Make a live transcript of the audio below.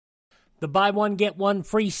The buy one, get one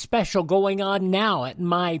free special going on now at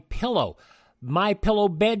MyPillow.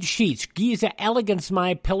 MyPillow bed sheets, Giza Elegance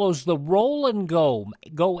MyPillows, the roll and go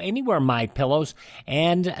anywhere MyPillows,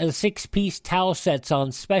 and 6-piece towel sets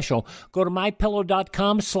on special. Go to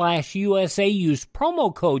mypillow.com/USA, use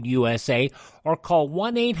promo code USA, or call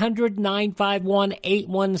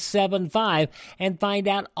 1-800-951-8175 and find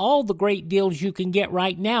out all the great deals you can get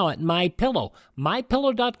right now at MyPillow.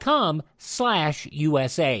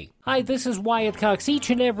 mypillow.com/USA. Hi, this is Wyatt Cox.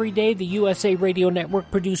 Each and every day, the USA Radio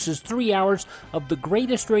Network produces 3 hours of the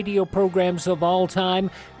greatest radio programs of all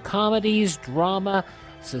time. Comedies, drama,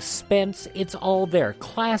 suspense, it's all there.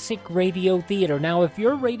 Classic radio theater. Now, if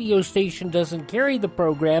your radio station doesn't carry the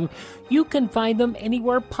program, you can find them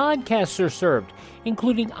anywhere podcasts are served,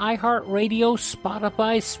 including iHeartRadio,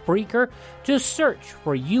 Spotify, Spreaker. Just search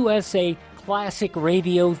for USA Classic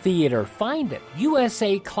Radio Theater. Find it.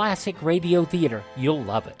 USA Classic Radio Theater. You'll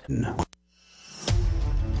love it. No.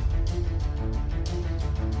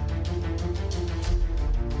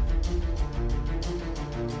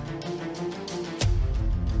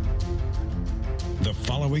 The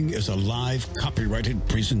following is a live copyrighted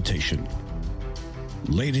presentation.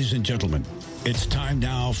 Ladies and gentlemen, it's time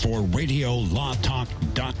now for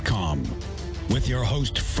RadioLawTalk.com with your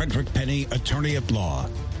host, Frederick Penny, attorney at law.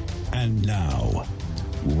 And now,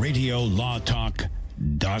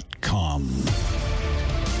 RadioLawTalk.com.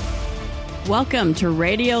 Welcome to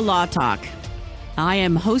Radio Law Talk. I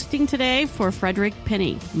am hosting today for Frederick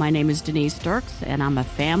Penny. My name is Denise Dirks, and I'm a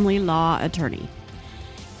family law attorney.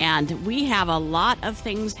 And we have a lot of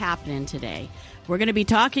things happening today. We're going to be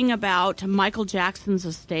talking about Michael Jackson's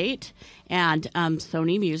estate and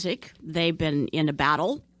Sony Music. They've been in a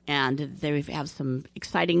battle, and they have some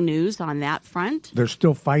exciting news on that front. They're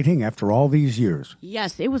still fighting after all these years.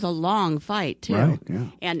 Yes, it was a long fight, too. Right, yeah.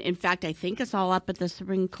 And, in fact, I think it's all up at the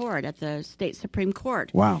Supreme Court, at the state Supreme Court.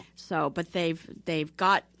 Wow. So, but they've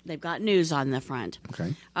got news on the front.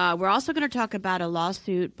 Okay. We're also going to talk about a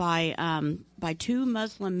lawsuit by 2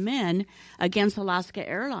 Muslim men against Alaska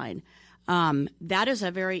Airlines. That is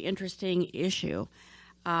a very interesting issue.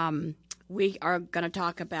 We are going to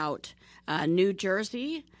talk about New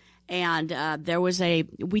Jersey, and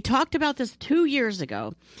we talked about this 2 years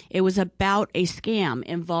ago. It was about a scam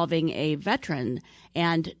involving a veteran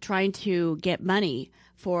and trying to get money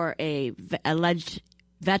for a alleged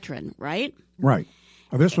veteran, right? Right.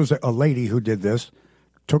 This was a lady who did this,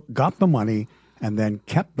 got the money, and then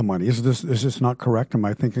kept the money. Is this not correct? Am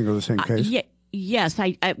I thinking of the same case? Yes.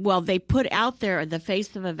 Well, they put out there the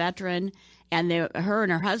face of a veteran, and her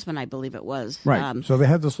and her husband, I believe it was. Right. So they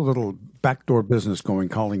had this little backdoor business going,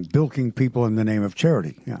 bilking people in the name of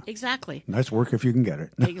charity. Yeah. Exactly. Nice work if you can get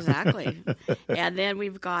it. Exactly. And then we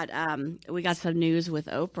got some news with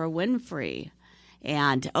Oprah Winfrey.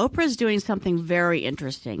 And Oprah's doing something very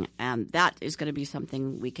interesting, and that is going to be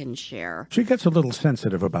something we can share. She gets a little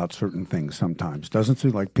sensitive about certain things sometimes, doesn't she?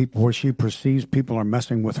 Like people, where she perceives people are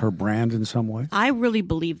messing with her brand in some way. I really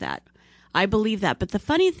believe that. But the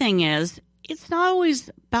funny thing is, it's not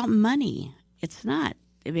always about money. It's not.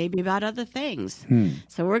 It may be about other things.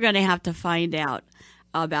 So we're going to have to find out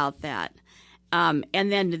about that. And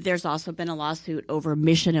then there's also been a lawsuit over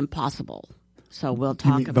Mission Impossible. So we'll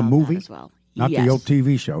talk about the movie? that as well. Not yes. the old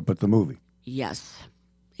TV show, but the movie. Yes,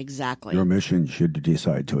 exactly. Your mission, should you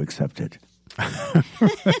decide to accept it.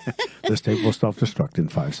 This tape will self-destruct in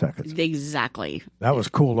 5 seconds. Exactly. That was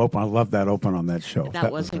cool open. I love that open on that show.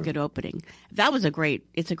 That was a good opening. That was great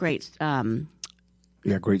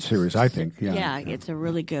great series, I think. Yeah, it's a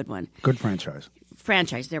really good one. Good franchise.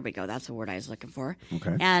 There we go. That's the word I was looking for.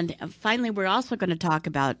 Okay. And finally, we're also going to talk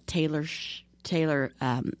about Taylor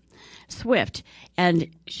Swift, and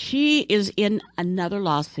she is in another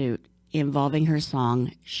lawsuit involving her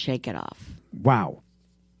song "Shake It Off." Wow.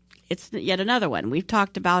 It's yet another one. We've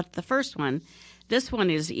talked about the first one. This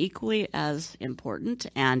one is equally as important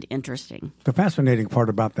and interesting. The fascinating part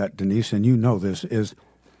about that, Denise, and you know this, is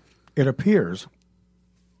it appears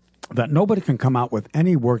that nobody can come out with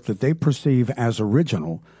any work that they perceive as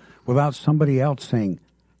original without somebody else saying,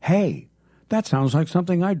 hey, that sounds like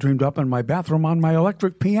something I dreamed up in my bathroom on my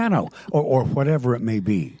electric piano, or whatever it may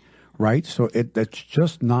be, right? So it's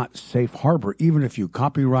just not safe harbor. Even if you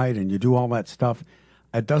copyright and you do all that stuff,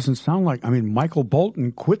 it doesn't sound like, Michael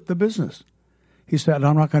Bolton quit the business. He said,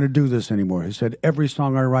 I'm not going to do this anymore. He said, every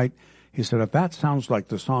song I write, he said, if that sounds like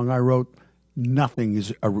the song I wrote, nothing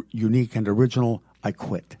is unique and original, I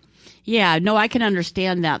quit. Yeah, no, I can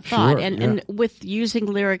understand that thought. Sure, and with using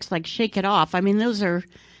lyrics like Shake It Off, those are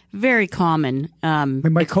very common.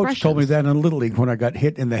 My coach told me expressions. that in Little League when I got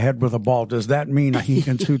hit in the head with a ball. Does that mean he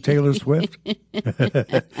can sue Taylor Swift?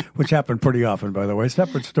 Which happened pretty often, by the way.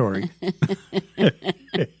 Separate story.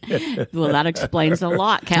 Well, that explains a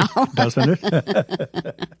lot, Cal. Doesn't it?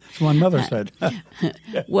 That's what my mother said.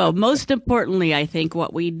 Well, most importantly, I think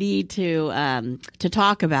what we need to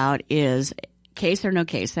talk about is case or no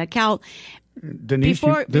case. Cal, Denise,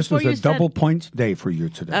 this before is you a said- double points day for you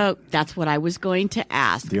today. oh, that's what I was going to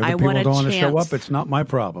ask. The other I people want a don't want to show chance. up. It's not my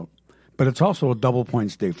problem. But it's also a double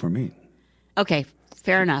points day for me. Okay,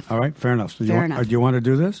 fair enough. All right, fair enough. So Fair enough. do you want to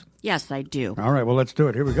do this? Yes, I do. All right, well, let's do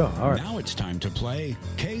it. Here we go. All right. Now it's time to play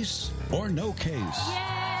Case or No Case.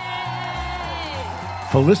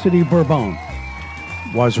 Felicity Bourbon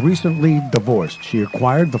was recently divorced. She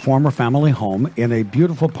acquired the former family home in a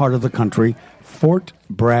beautiful part of the country, Fort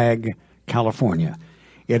Bragg, California.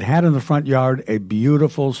 It had in the front yard a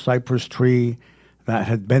beautiful cypress tree that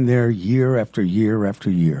had been there year after year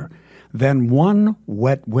after year. Then one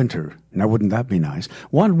wet winter, now wouldn't that be nice?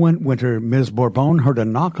 One wet winter, Ms. Bourbon heard a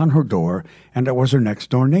knock on her door, and it was her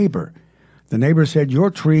next-door neighbor. The neighbor said, "Your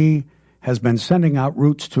tree has been sending out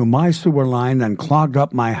roots to my sewer line and clogged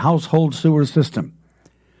up my household sewer system."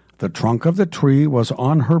 The trunk of the tree was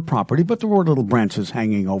on her property, but there were little branches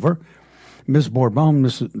hanging over. Ms. Bourbon,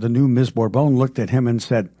 the new Ms. Bourbon, looked at him and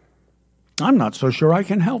said, "I'm not so sure I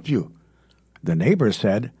can help you." The neighbor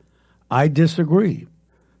said, "I disagree.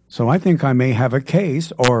 So I think I may have a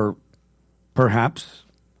case, or perhaps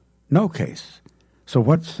no case." So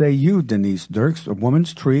what say you, Denise Dirks? A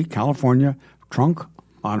woman's tree, California, trunk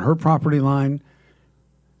on her property line.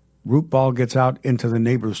 Root ball gets out into the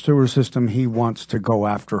neighbor's sewer system. He wants to go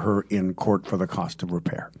after her in court for the cost of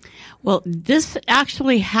repair. Well, this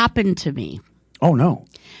actually happened to me. Oh, no.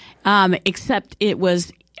 Except it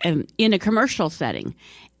was in a commercial setting,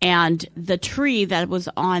 and the tree that was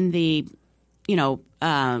on the,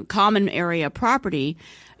 common area property,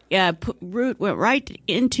 root went right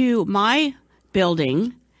into my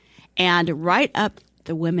building and right up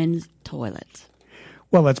the women's toilets.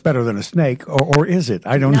 Well, that's better than a snake, or is it?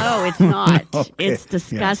 I don't know. No, it's not. Okay. It's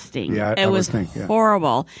disgusting. Yeah, I it would was think, yeah.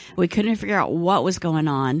 horrible. We couldn't figure out what was going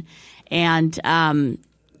on, and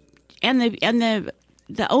the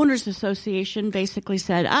owners association basically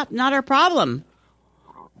said, "Not our problem.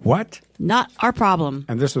 What? Not our problem."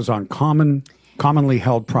 And this is on commonly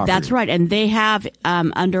held property. That's right, and they have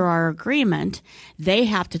under our agreement, they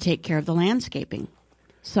have to take care of the landscaping.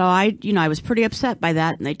 So I was pretty upset by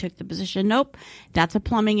that, and they took the position, nope, that's a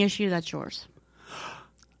plumbing issue, that's yours.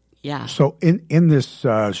 Yeah. So in this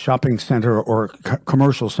shopping center or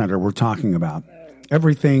commercial center we're talking about,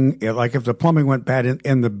 everything, like if the plumbing went bad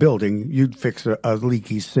in the building, you'd fix a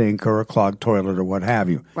leaky sink or a clogged toilet or what have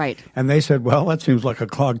you. Right. And they said, well, that seems like a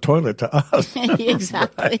clogged toilet to us.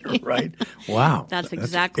 Exactly. Right. Wow. That's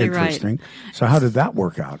exactly right. Interesting. So how did that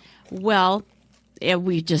work out? Well,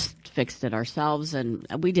 we just fixed it ourselves, and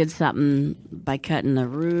we did something by cutting the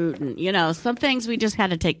root, and some things we just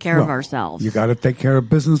had to take care of ourselves. You got to take care of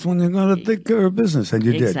business when you got to take care of business, and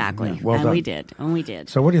you did. Exactly. Yeah, well and done. we did.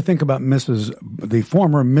 So what do you think about the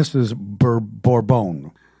former Mrs.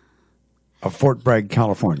 Bourbon of Fort Bragg,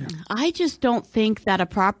 California? I just don't think that a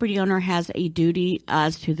property owner has a duty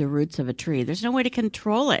as to the roots of a tree. There's no way to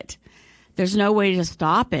control it. There's no way to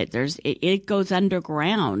stop it. It goes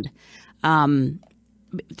underground.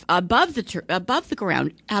 Above the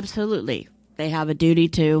ground, absolutely. They have a duty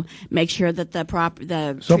to make sure that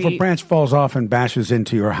the So tree. if a branch falls off and bashes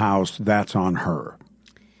into your house, that's on her.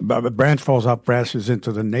 But a branch falls off, bashes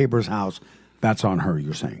into the neighbor's house, that's on her,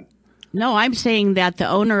 you're saying? No, I'm saying that the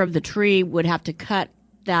owner of the tree would have to cut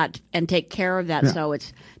that and take care of that so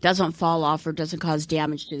it doesn't fall off or doesn't cause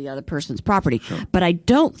damage to the other person's property. Sure. But I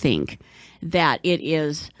don't think that it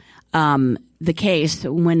is the case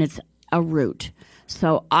when it's a root.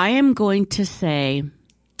 So I am going to say,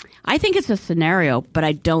 I think it's a scenario, but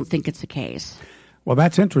I don't think it's a case. Well,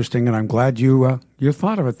 that's interesting, and I'm glad you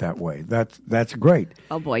thought of it that way. That's great.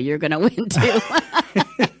 Oh boy, you're going to win too.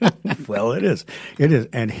 Well, it is. It is.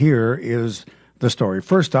 And here is the story.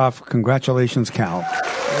 First off, congratulations, Cal.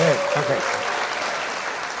 Okay.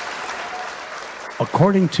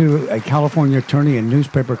 According to a California attorney and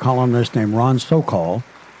newspaper columnist named Ron Sokol,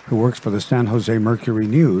 who works for the San Jose Mercury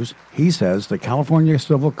News, he says the California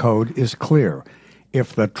Civil Code is clear.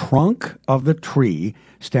 If the trunk of the tree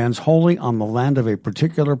stands wholly on the land of a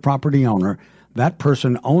particular property owner, that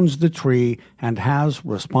person owns the tree and has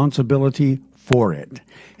responsibility for it.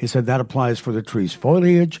 He said that applies for the tree's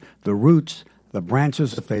foliage, the roots, the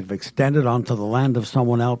branches, if they've extended onto the land of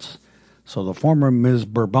someone else. So the former Ms.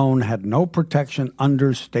 Bourbon had no protection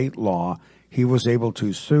under state law he was able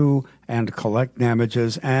to sue and collect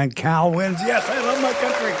damages, and Cal wins. Yes, I love my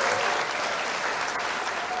country.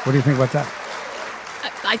 What do you think about that?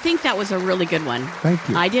 I think that was a really good one. Thank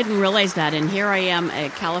you. I didn't realize that, and here I am, a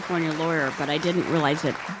California lawyer, but I didn't realize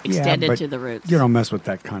it extended to the roots. You don't mess with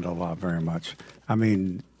that kind of law very much. I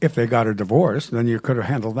mean, if they got a divorce, then you could have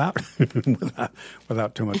handled that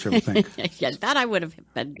without too much of a thing. Yes, that I would have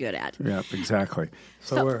been good at. Yeah, exactly.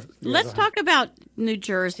 So let's talk about New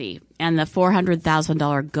Jersey and the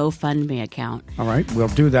 $400,000 GoFundMe account. All right, we'll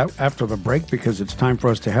do that after the break because it's time for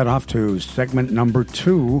us to head off to segment number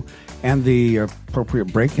 2 and the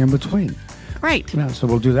appropriate break in between. Great. Yeah, so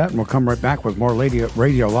we'll do that, and we'll come right back with more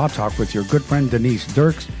Radio Law Talk with your good friend Denise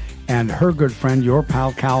Dirks and her good friend, your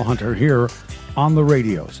pal Cal Hunter, here on the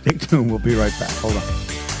radio. Stay tuned. We'll be right back. Hold on.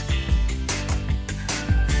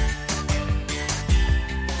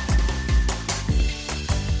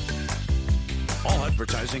 All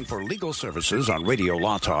advertising for legal services on Radio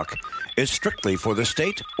Law Talk is strictly for the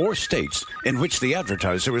state or states in which the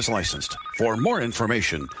advertiser is licensed. For more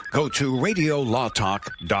information, go to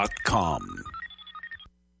radiolawtalk.com.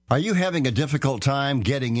 Are you having a difficult time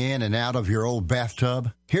getting in and out of your old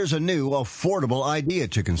bathtub? Here's a new, affordable idea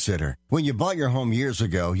to consider. When you bought your home years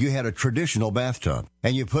ago, you had a traditional bathtub,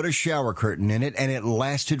 and you put a shower curtain in it, and it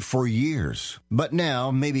lasted for years. But now,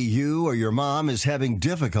 maybe you or your mom is having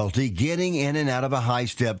difficulty getting in and out of a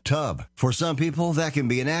high-step tub. For some people, that can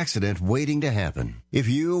be an accident waiting to happen. If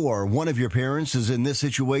you or one of your parents is in this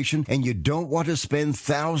situation and you don't want to spend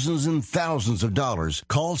thousands and thousands of dollars,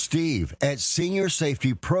 call Steve at Senior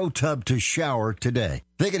Safety Pro Tub to Shower today.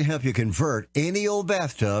 They can help you convert any old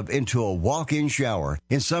bathtub into a walk-in shower,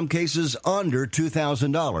 in some cases under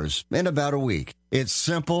 $2,000, in about a week. It's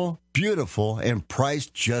simple, beautiful, and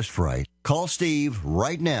priced just right. Call Steve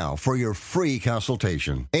right now for your free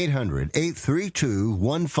consultation.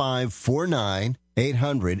 800-832-1549.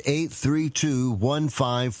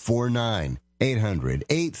 800-832-1549.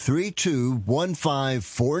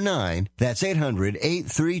 800-832-1549. That's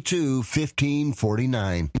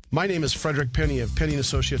 800-832-1549. My name is Frederick Penny of Penny &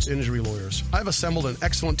 Associates Injury Lawyers. I've assembled an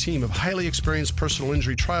excellent team of highly experienced personal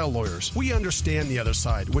injury trial lawyers. We understand the other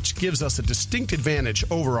side, which gives us a distinct advantage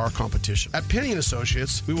over our competition. At Penny &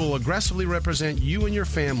 Associates, we will aggressively represent you and your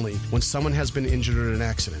family when someone has been injured in an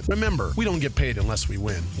accident. Remember, we don't get paid unless we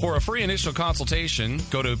win. For a free initial consultation,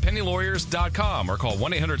 go to pennylawyers.com or call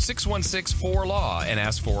 1-800-616-4LAW and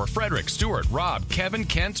ask for Frederick, Stuart, Rob, Kevin,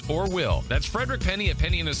 Kent, or Will. That's Frederick Penny at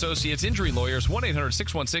Penny & Associates Injury Lawyers,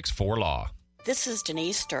 1-800-616-4LAW. This is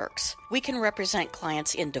Denise Dirks. We can represent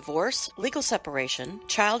clients in divorce, legal separation,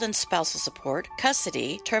 child and spousal support,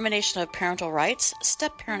 custody, termination of parental rights,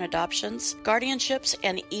 step-parent adoptions, guardianships,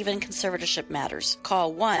 and even conservatorship matters.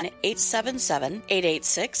 Call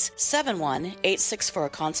 1-877-886-7186 for a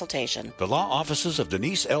consultation. The law offices of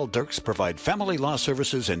Denise L. Dirks provide family law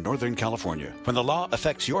services in Northern California. When the law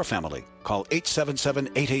affects your family, call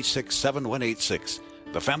 877-886-7186.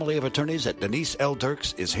 The family of attorneys at Denise L.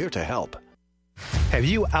 Dirks is here to help. Have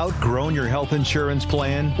you outgrown your health insurance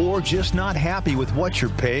plan or just not happy with what you're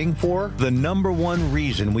paying for? The number one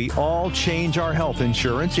reason we all change our health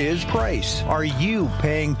insurance is price. Are you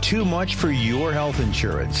paying too much for your health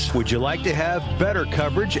insurance? Would you like to have better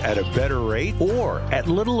coverage at a better rate or at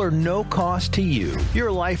little or no cost to you?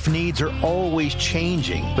 Your life needs are always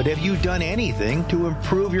changing, but have you done anything to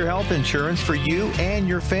improve your health insurance for you and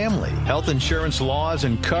your family? Health insurance laws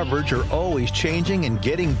and coverage are always changing and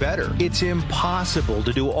getting better. It's impossible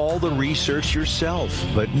to do all the research yourself,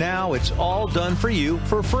 but now it's all done for you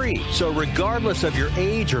for free. So regardless of your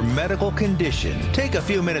age or medical condition, take a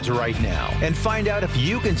few minutes right now and find out if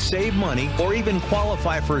you can save money or even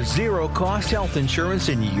qualify for zero-cost health insurance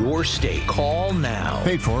in your state. Call now.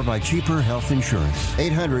 Paid for by Cheaper Health Insurance.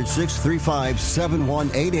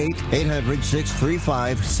 800-635-7188.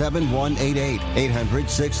 800-635-7188.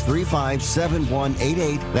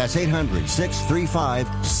 800-635-7188. That's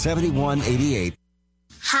 800-635-7188.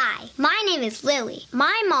 Hi, my name is Lily.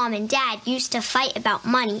 My mom and dad used to fight about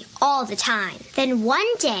money all the time. Then one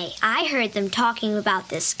day, I heard them talking about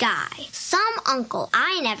this guy, some uncle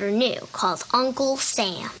I never knew, called Uncle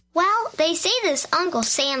Sam. Well, they say this Uncle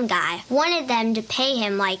Sam guy wanted them to pay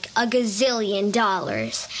him like $1 gazillion,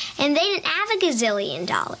 and they didn't have $1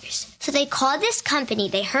 gazillion. So they called this company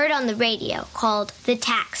they heard on the radio called the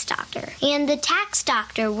Tax Doctor. And the Tax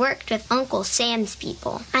Doctor worked with Uncle Sam's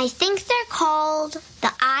people. I think they're called the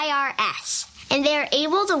IRS. and they were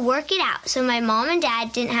able to work it out so my mom and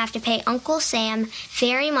dad didn't have to pay Uncle Sam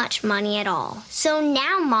very much money at all. So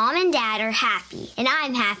now Mom and Dad are happy, and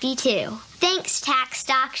I'm happy too. Thanks, Tax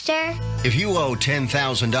Doctor. If you owe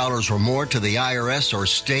 $10,000 or more to the IRS or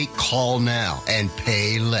state, call now and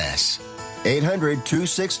pay less.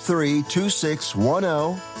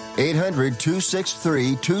 800-263-2610.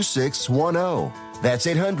 800-263-2610. That's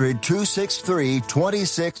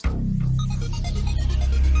 800-263-2610.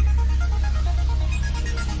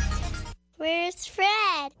 Where's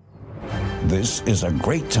Fred? This is a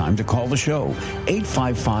great time to call the show.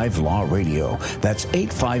 855-LAW-RADIO. That's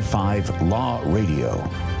 855-LAW-RADIO.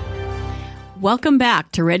 Welcome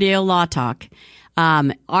back to Radio Law Talk.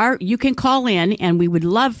 You can call in, and we would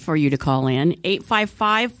love for you to call in,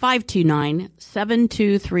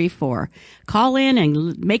 855-529-7234. Call in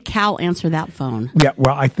and make Cal answer that phone. Yeah,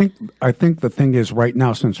 well, I think the thing is right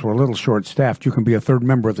now, since we're a little short-staffed, you can be a third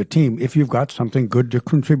member of the team if you've got something good to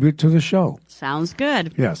contribute to the show. Sounds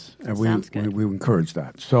good. Yes, and Sounds good. we encourage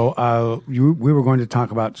that. So we were going to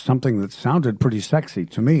talk about something that sounded pretty sexy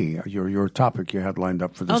to me, your topic you had lined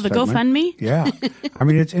up for this segment. GoFundMe? Yeah. I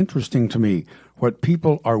mean, it's interesting to me what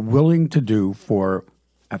people are willing to do for,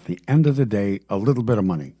 at the end of the day, a little bit of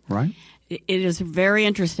money, right? It is very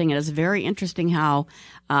interesting. It is very interesting how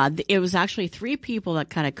it was actually three people that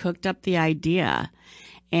kind of cooked up the idea.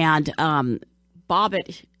 And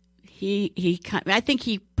Bobbitt, I think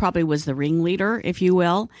he probably was the ringleader, if you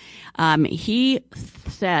will. He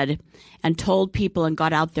said and told people and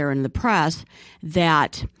got out there in the press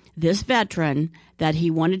that this veteran that he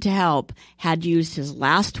wanted to help had used his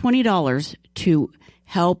last $20 to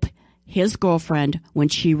help his girlfriend when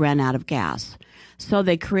she ran out of gas. So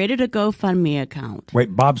they created a GoFundMe account.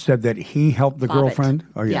 Wait, Bob said that he helped the Bobbitt. girlfriend?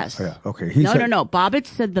 Oh, yeah. Yes. Oh, yeah. Okay. No. Bobbitt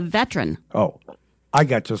said the veteran. Oh, I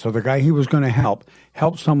got you. So the guy he was going to help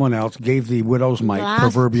someone else, gave the widow's mite,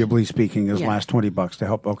 proverbially speaking, his last $20 to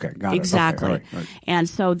help. Okay, got exactly. it. Okay, all right. And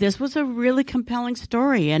so this was a really compelling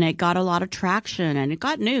story, and it got a lot of traction, and it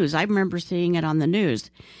got news. I remember seeing it on the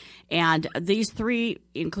news. And these three,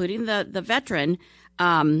 including the veteran,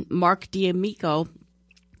 Mark D'Amico,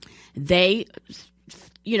 they,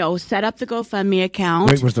 set up the GoFundMe account.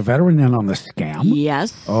 Wait, was the veteran in on the scam?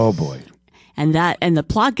 Yes. Oh boy. And the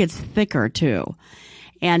plot gets thicker too.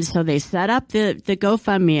 And so they set up the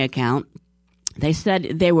GoFundMe account. They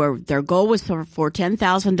said their goal was for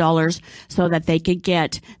 $10,000 so that they could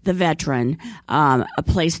get the veteran a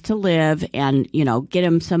place to live and get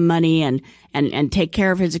him some money and take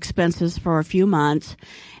care of his expenses for a few months.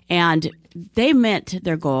 And they met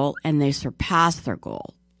their goal and they surpassed their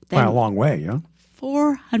goal. By a long way, yeah.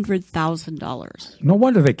 $400,000. No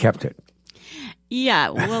wonder they kept it. Yeah,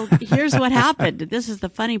 well, here's what happened. This is the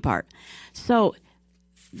funny part. So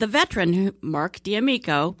the veteran, Mark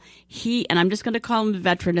D'Amico, and I'm just going to call him the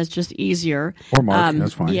veteran, it's just easier. Or Mark,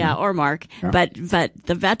 that's fine. Yeah, or Mark. Yeah. But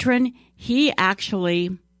the veteran, he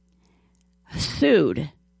actually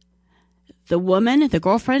sued the woman, the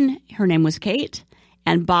girlfriend, her name was Kate,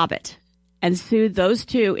 and Bobbitt, and sued those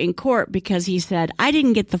two in court because he said, I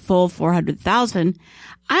didn't get the full $400,000.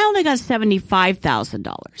 I only got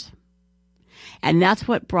 $75,000. And that's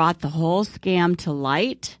what brought the whole scam to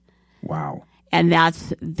light. Wow. And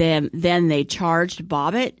that's them. Then they charged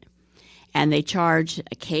Bobbitt, and they charged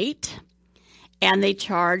Kate, and they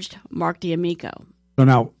charged Mark D'Amico. So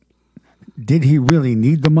now, did he really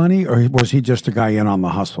need the money, or was he just a guy in on the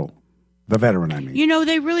hustle? The veteran, I mean.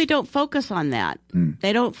 They really don't focus on that.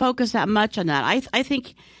 They don't focus that much on that. I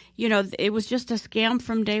think, it was just a scam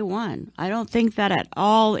from day one. I don't think that at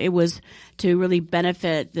all it was to really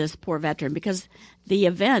benefit this poor veteran, because the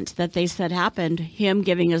event that they said happened, him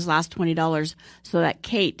giving his last $20 so that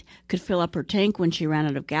Kate could fill up her tank when she ran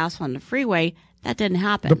out of gas on the freeway, that didn't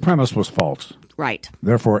happen. The premise was false. Right.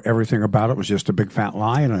 Therefore, everything about it was just a big fat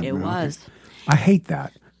lie. It was. I hate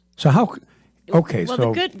that. So how... Okay, well,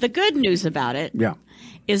 so... the good news about it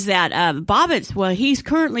is that Bobbitt's, he's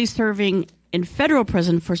currently serving in federal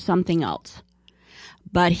prison for something else.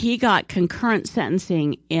 But he got concurrent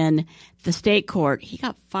sentencing in the state court. He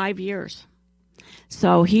got 5 years.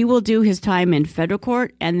 So he will do his time in federal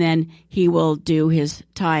court, and then he will do his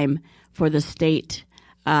time for the state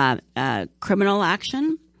criminal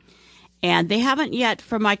action. And they haven't yet,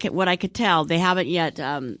 from what I could tell, they haven't yet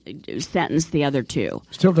sentenced the other two.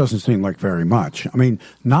 Still doesn't seem like very much. I mean,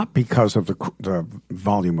 not because of the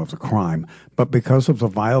volume of the crime, but because of the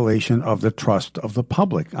violation of the trust of the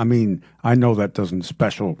public. I mean, I know that doesn't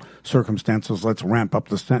special circumstances, let's ramp up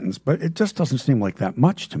the sentence, but it just doesn't seem like that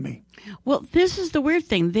much to me. Well, this is the weird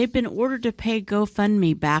thing. They've been ordered to pay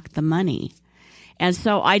GoFundMe back the money. And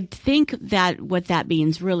so I think that what that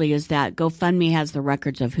means really is that GoFundMe has the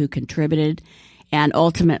records of who contributed, and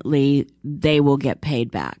ultimately they will get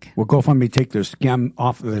paid back. Will GoFundMe take their skim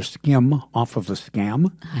off of the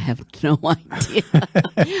scam? I have no idea.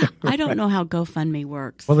 I don't know how GoFundMe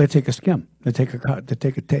works. Well, they take a skim. They take a cut. They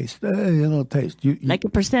take a taste. A little taste. You, like a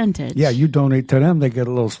percentage. Yeah, you donate to them. They get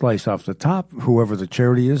a little slice off the top. Whoever the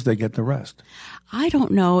charity is, they get the rest. I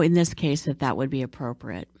don't know in this case if that would be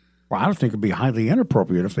appropriate. Well, I don't think it'd be highly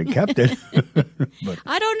inappropriate if they kept it. But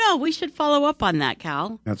I don't know. We should follow up on that,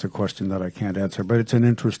 Cal. That's a question that I can't answer, but it's an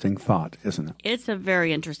interesting thought, isn't it? It's a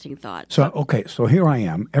very interesting thought. So here I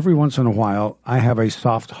am. Every once in a while, I have a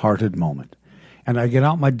soft-hearted moment. And I get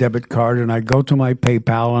out my debit card and I go to my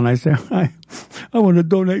PayPal and I say, I want to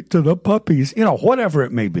donate to the puppies. Whatever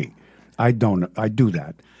it may be. I do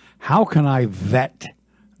that. How can I vet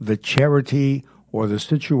the charity or the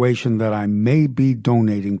situation that I may be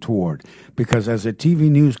donating toward? Because as a TV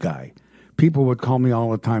news guy, people would call me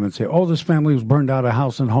all the time and say, oh, this family was burned out of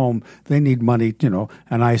house and home. They need money,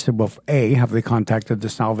 And I said, well, A, have they contacted the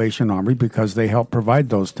Salvation Army because they help provide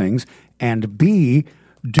those things? And B,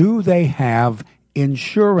 do they have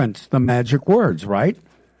insurance? The magic words, right?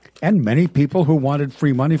 And many people who wanted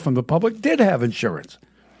free money from the public did have insurance.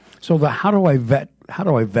 So how do I vet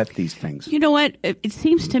these things? You know what? It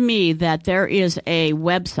seems to me that there is a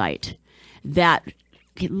website that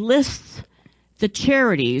lists the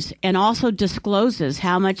charities and also discloses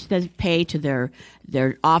how much they pay to their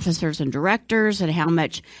officers and directors and how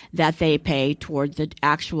much that they pay toward the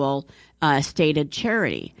actual stated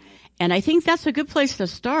charity. And I think that's a good place to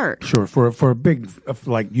start. Sure, for a big,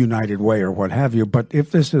 like United Way or what have you. But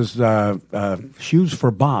if this is Shoes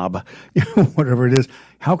for Bob, whatever it is,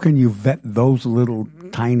 how can you vet those little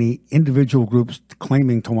tiny individual groups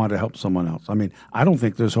claiming to want to help someone else? I mean, I don't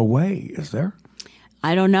think there's a way, is there?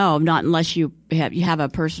 I don't know, not unless you have a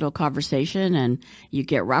personal conversation and you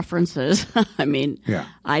get references. I mean, yeah.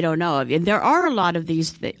 I don't know. And there are a lot of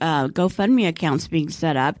these GoFundMe accounts being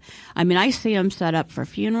set up. I mean, I see them set up for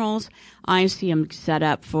funerals. I see them set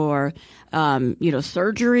up for,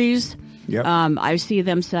 surgeries. Yep. I see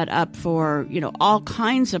them set up for, all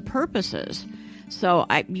kinds of purposes. So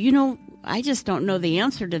I just don't know the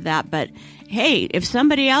answer to that. But hey, if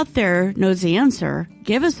somebody out there knows the answer,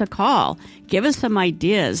 give us a call. Give us some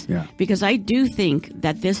ideas. Yeah. Because I do think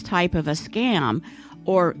that this type of a scam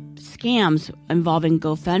or scams involving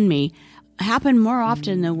GoFundMe happen more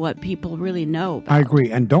often than what people really know about. I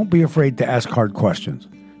agree. And don't be afraid to ask hard questions.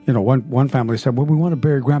 One family said, well, we want to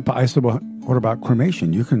bury Grandpa. I said, well, what about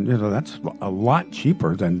cremation? You can, that's a lot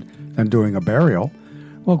cheaper than doing a burial.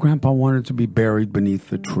 Well, Grandpa wanted to be buried beneath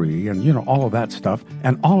the tree and, all of that stuff.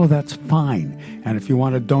 And all of that's fine. And if you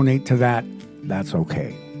want to donate to that, that's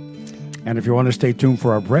okay. And if you want to stay tuned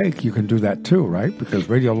for our break, you can do that too, right? Because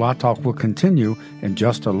Radio Law Talk will continue in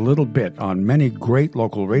just a little bit on many great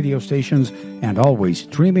local radio stations and always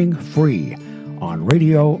streaming free on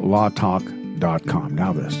RadioLawTalk.com.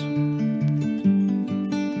 Now this.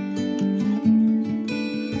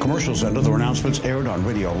 Commercials and other announcements aired on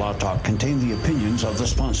Radio Law Talk contain the opinions of the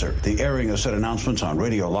sponsor. The airing of said announcements on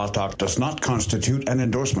Radio Law Talk does not constitute an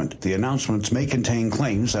endorsement. The announcements may contain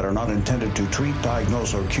claims that are not intended to treat,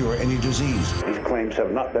 diagnose, or cure any disease. These claims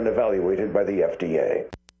have not been evaluated by the FDA.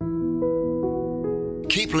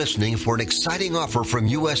 Keep listening for an exciting offer from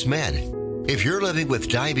U.S. Med. If you're living with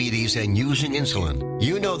diabetes and using insulin,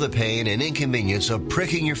 you know the pain and inconvenience of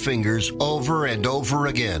pricking your fingers over and over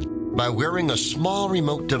again. By wearing a small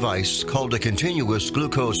remote device called a continuous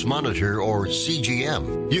glucose monitor, or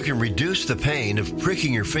CGM, you can reduce the pain of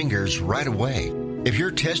pricking your fingers right away. If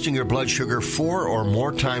you're testing your blood sugar 4 or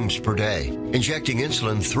more times per day, injecting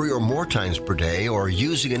insulin 3 or more times per day, or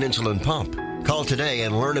using an insulin pump, call today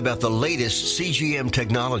and learn about the latest CGM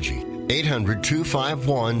technology.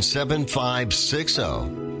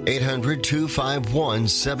 800-251-7560.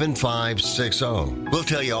 800-251-7560. We'll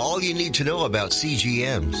tell you all you need to know about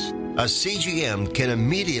CGMs. A CGM can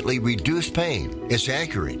immediately reduce pain. It's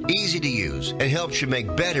accurate, easy to use, and helps you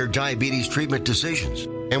make better diabetes treatment decisions.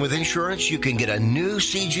 And with insurance, you can get a new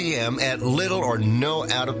CGM at little or no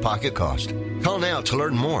out-of-pocket cost. Call now to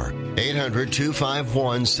learn more.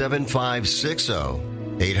 800-251-7560.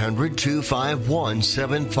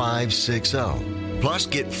 800-251-7560. Plus,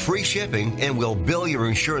 get free shipping and we'll bill your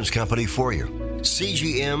insurance company for you.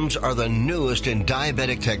 CGMs are the newest in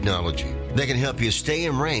diabetic technology. They can help you stay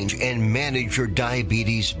in range and manage your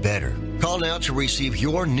diabetes better. Call now to receive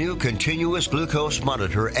your new continuous glucose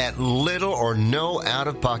monitor at little or no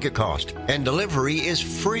out-of-pocket cost. And delivery is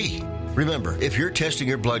free. Remember, if you're testing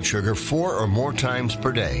your blood sugar 4 or more times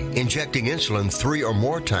per day, injecting insulin 3 or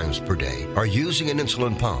more times per day, or using an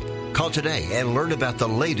insulin pump, call today and learn about the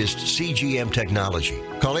latest CGM technology.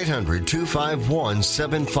 Call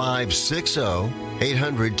 800-251-7560,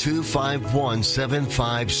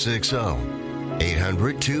 800-251-7560,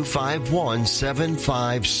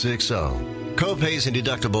 800-251-7560. Copays and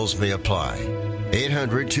deductibles may apply.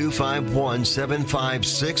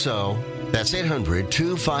 800-251-7560. That's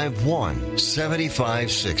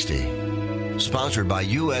 800-251-7560. Sponsored by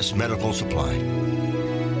U.S. Medical Supply.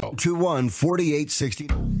 21-4860.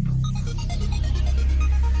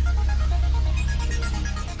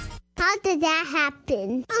 How did that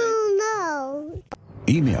happen? Oh, no.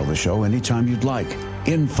 Email the show anytime you'd like.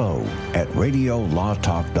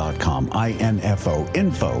 info@radiolawtalk.com. INFO.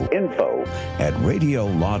 Info at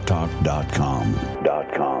radiolawtalk.com.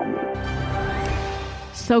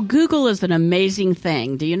 So Google is an amazing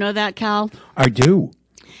thing. Do you know that, Cal? I do.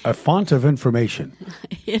 A font of information.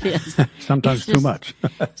 It is. Sometimes too much.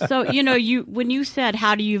 So, when you said,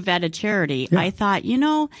 how do you vet a charity? Yeah. I thought,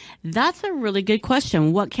 that's a really good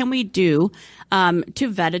question. What can we do to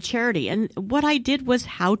vet a charity? And what I did was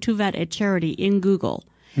how to vet a charity in Google.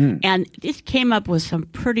 And it came up with some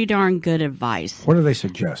pretty darn good advice. What do they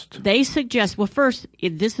suggest? They suggest, well, first,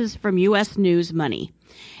 this is from U.S. News Money.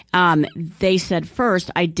 They said, first,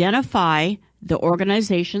 identify the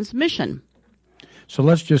organization's mission. So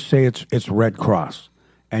let's just say it's Red Cross,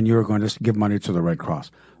 and you're going to give money to the Red Cross.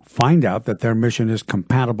 Find out that their mission is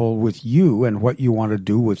compatible with you and what you want to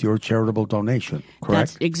do with your charitable donation,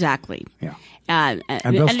 correct? That's exactly. Yeah. And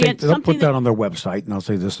they'll put that on their website, and they'll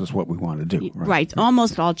say this is what we want to do. Right.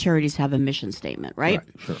 Almost all charities have a mission statement, right?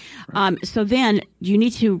 Sure. Right. So then you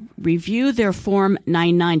need to review their Form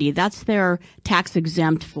 990. That's their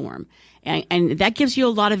tax-exempt form. And that gives you a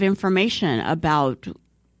lot of information about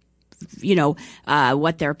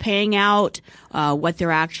what they're paying out, what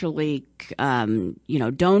they're actually,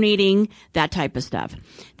 donating, that type of stuff.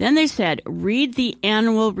 Then they said, read the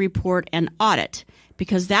annual report and audit,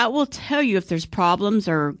 because that will tell you if there's problems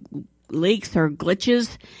or leaks or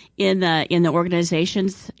glitches in the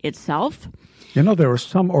organizations itself. There are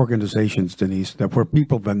some organizations, Denise, that where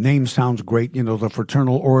people, the name sounds great, the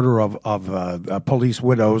Fraternal Order of Police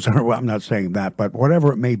Widows, or I'm not saying that, but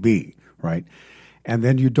whatever it may be, right? And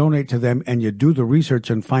then you donate to them and you do the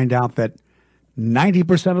research and find out that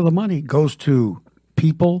 90% of the money goes to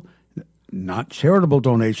people, not charitable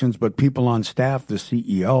donations, but people on staff, the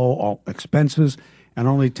CEO, all expenses, and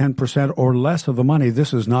only 10% or less of the money,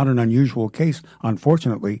 this is not an unusual case,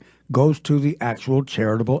 unfortunately, goes to the actual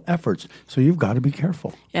charitable efforts. So you've got to be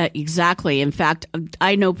careful. Exactly. In fact,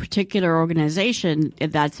 I know a particular organization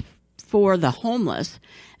that's for the homeless,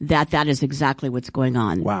 that is exactly what's going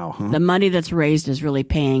on. Wow. Huh? The money that's raised is really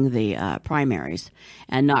paying the primaries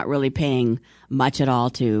and not really paying much at all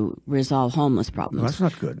to resolve homeless problems. Well, that's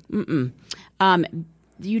not good.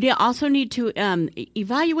 You also need to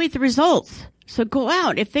evaluate the results. So go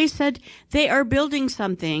out. If they said they are building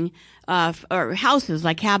something, or houses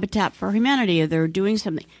like Habitat for Humanity, or they're doing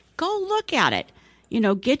something, go look at it.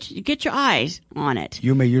 Get your eyes on it.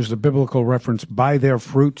 You may use the biblical reference, by their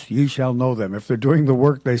fruits ye shall know them. If they're doing the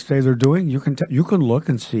work they say they're doing, you can look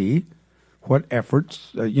and see what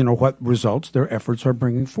efforts, what results their efforts are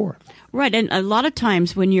bringing forth. Right. And a lot of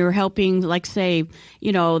times when you're helping, like, say,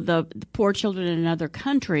 the poor children in another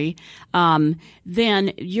country,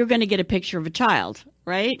 then you're going to get a picture of a child,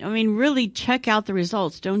 right? I mean, really check out the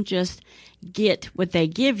results. Don't just get what they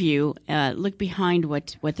give you. Look behind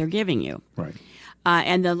what they're giving you. Right.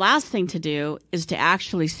 And the last thing to do is to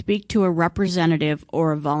actually speak to a representative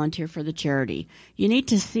or a volunteer for the charity. You need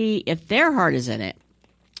to see if their heart is in it.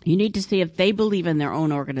 You need to see if they believe in their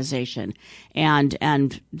own organization and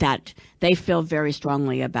that they feel very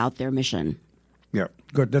strongly about their mission. Yeah,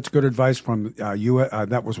 good. That's good advice from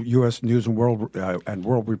that was U.S. News and World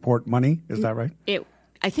Report Money. Is that right?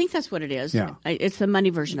 I think that's what it is. Yeah. It's the money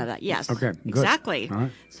version of that. Yes. Okay, good. Exactly. All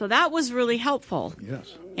right. So that was really helpful.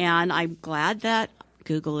 Yes. And I'm glad that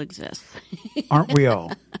Google exists. Aren't we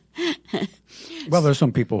all? Well, there's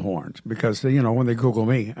some people who aren't, because, when they Google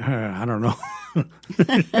me, I don't know.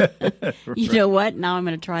 You know what? Now I'm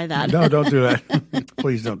going to try that. No, don't do that.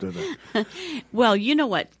 Please don't do that. Well, you know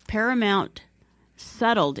what? Paramount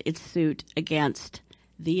settled its suit against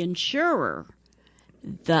the insurer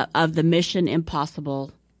of the Mission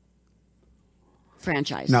Impossible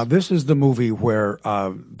franchise. Now, this is the movie where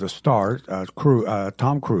the star,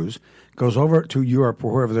 Tom Cruise, goes over to Europe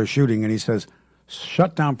or wherever they're shooting, and he says,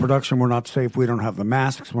 shut down production, we're not safe, we don't have the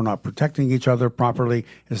masks, we're not protecting each other properly.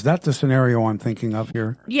 Is that the scenario I'm thinking of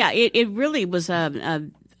here? Yeah, it really was a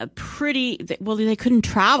a pretty, well, they couldn't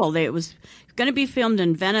travel. It was going to be filmed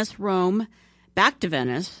in Venice, Rome, back to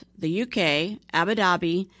Venice, the UK, Abu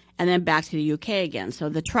Dhabi, and then back to the UK again. So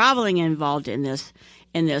the traveling involved in this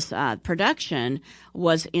production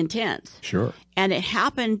was intense. Sure. And it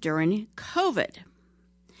happened during COVID.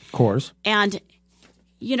 Of course. And,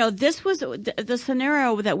 this was the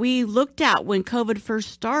scenario that we looked at when COVID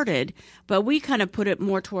first started, but we kind of put it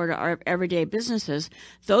more toward our everyday businesses.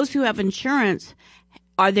 Those who have insurance,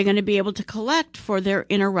 are they going to be able to collect for their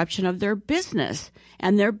interruption of their business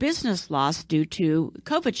and their business loss due to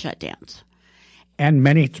COVID shutdowns? And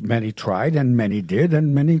many tried, and many did,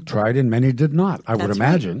 and many tried, and many did not, I would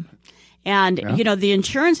imagine. Right. And, the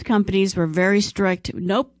insurance companies were very strict.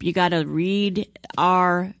 Nope, you got to read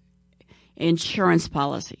our insurance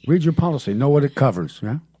policy. Read your policy. Know what it covers,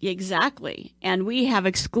 yeah? Exactly. And we have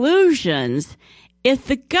exclusions if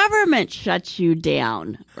the government shuts you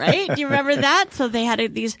down, right? Do you remember that? So they had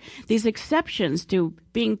these exceptions to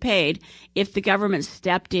being paid if the government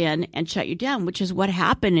stepped in and shut you down, which is what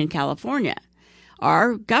happened in California.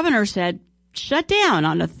 Our governor said, shut down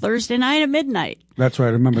on a Thursday night at midnight. That's right.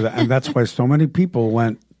 I remember that. And that's why so many people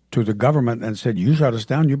went to the government and said, you shut us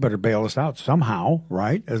down, you better bail us out somehow,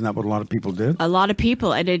 right? Isn't that what a lot of people did? A lot of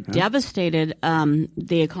people. And it devastated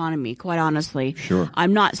the economy, quite honestly. Sure.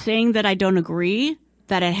 I'm not saying that I don't agree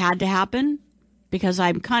that it had to happen, because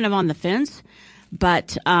I'm kind of on the fence.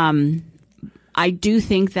 But I do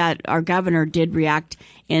think that our governor did react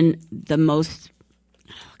in the most,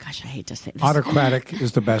 I hate to say this. Autocratic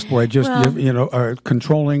is the best way. Just,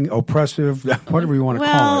 controlling, oppressive, whatever you want to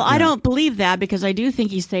call it. Well, I don't believe that, because I do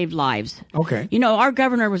think he saved lives. Okay. Our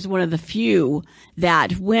governor was one of the few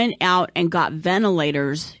that went out and got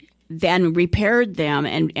ventilators, then repaired them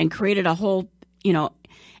and created a whole,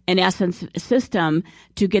 in essence, system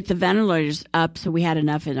to get the ventilators up, so we had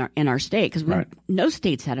enough in our state, because no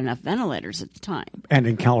states had enough ventilators at the time. And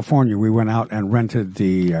in California, we went out and rented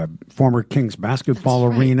the former Kings basketball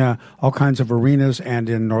arena, all kinds of arenas, and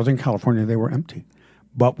in Northern California, they were empty.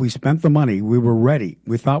 But we spent the money. We were ready.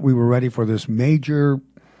 We thought we were ready for this major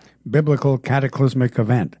biblical cataclysmic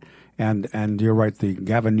event. And you're right, the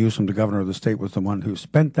Gavin Newsom, the governor of the state, was the one who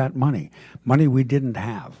spent that money we didn't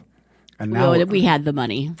have. And now we had the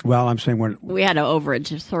money. Well, I'm saying we had an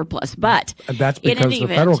overage surplus, but that's because the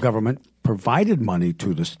federal government provided money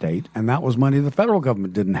to the state, and that was money the federal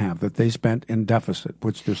government didn't have that they spent in deficit,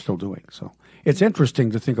 which they're still doing. So it's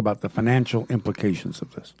interesting to think about the financial implications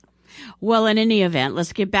of this. Well, in any event,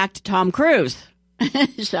 let's get back to Tom Cruise,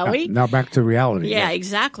 shall we? Now back to reality. Yeah,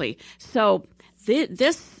 exactly. So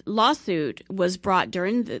this lawsuit was brought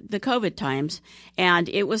during the COVID times, and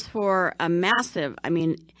it was for a massive,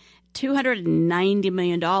 $290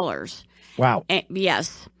 million. Wow.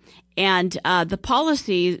 Yes. And the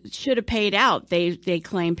policy should have paid out. They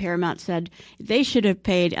claim, Paramount said they should have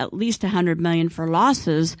paid at least $100 million for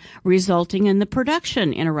losses resulting in the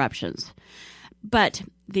production interruptions. But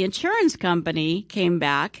the insurance company came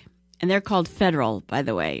back, and they're called Federal, by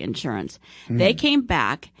the way, Insurance. They came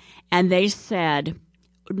back and they said,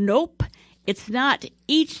 nope, it's not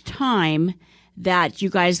each time that you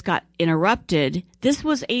guys got interrupted. This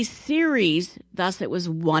was a series, thus it was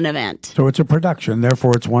one event. So it's a production,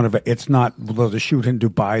 therefore it's one of it. It's not the shoot in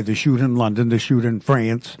Dubai, the shoot in London, the shoot in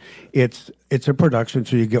France. It's a production,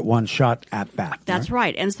 so you get one shot at that. That's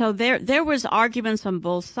right. And so there was arguments on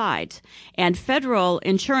both sides. And Federal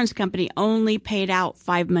Insurance Company only paid out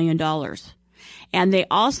 $5 million. And they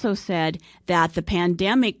also said that the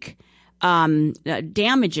pandemic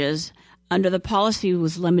damages under the policy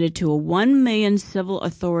was limited to a $1 million civil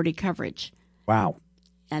authority coverage. Wow.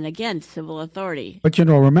 And again, civil authority. But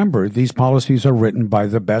remember, these policies are written by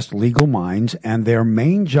the best legal minds, and their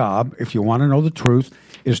main job, if you want to know the truth,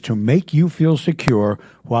 is to make you feel secure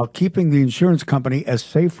while keeping the insurance company as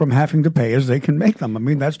safe from having to pay as they can make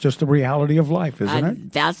them. That's just the reality of life, isn't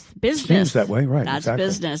it? That's business. Seems that way, right? That's exactly.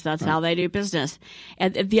 business. That's how they do business.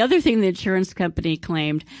 And the other thing the insurance company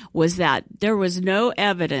claimed was that there was no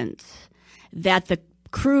evidence that the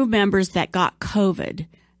crew members that got COVID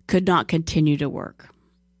could not continue to work.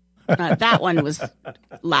 That one was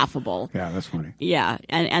laughable. Yeah, that's funny. Yeah,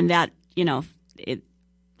 and that,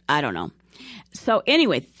 I don't know. So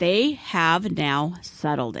anyway, they have now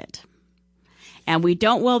settled it. And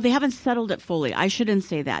they haven't settled it fully. I shouldn't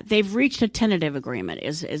say that. They've reached a tentative agreement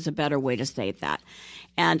is a better way to state that.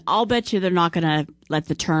 And I'll bet you they're not going to let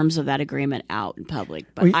the terms of that agreement out in public.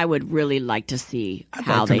 But I would really like to see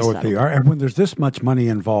how they settle. What they are. And when there's this much money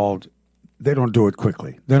involved, they don't do it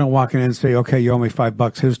quickly. They don't walk in and say, okay, you owe me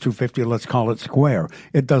 $5, here's $250, let's call it square.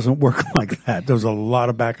 It doesn't work like that. There's a lot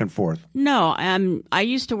of back and forth. No, I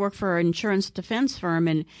used to work for an insurance defense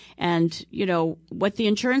firm, and you know, what the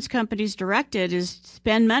insurance companies directed is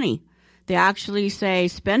spend money. They actually say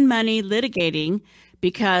spend money litigating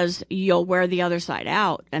because you'll wear the other side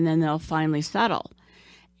out, and then they'll finally settle.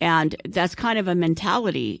 And that's kind of a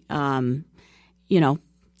mentality, you know,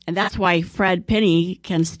 and that's why Fred Penny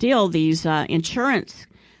can steal these insurance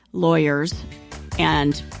lawyers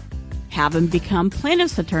and have them become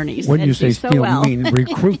plaintiffs' attorneys. When you say steal, well. you mean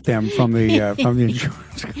recruit them from the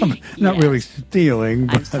insurance company. Not Yes. really stealing.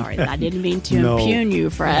 I'm sorry, I didn't mean to No, impugn you,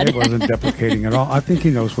 Fred. I wasn't deprecating at all. I think he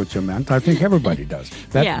knows what you meant. I think everybody does.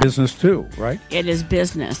 That's Yeah. business too, right? It is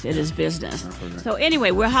business. It is business. So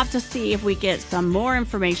anyway, we'll have to see if we get some more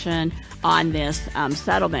information on this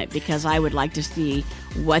settlement, because I would like to see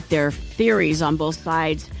what their theories on both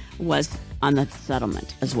sides was on the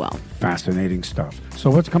settlement as well. Fascinating stuff. So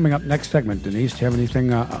what's coming up next segment, Denise? Do you have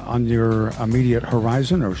anything on your immediate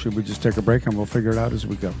horizon, or should we just take a break and we'll figure it out as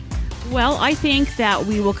we go? Well, I think that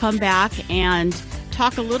we will come back and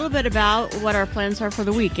talk a little bit about what our plans are for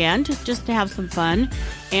the weekend, just to have some fun.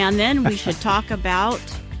 And then we should talk about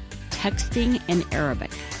texting in Arabic.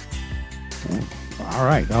 All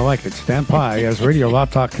right, I like it. Stand by as Radio Law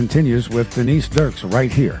Talk continues with Denise Dirks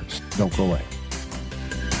right here. Don't go away.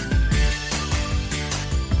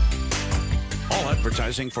 All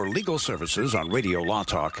advertising for legal services on Radio Law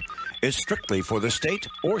Talk is strictly for the state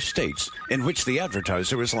or states in which the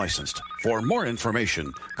advertiser is licensed. For more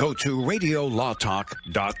information, go to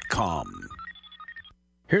radiolawtalk.com.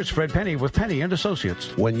 Here's Fred Penny with Penny and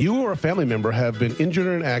Associates. When you or a family member have been injured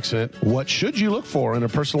in an accident, what should you look for in a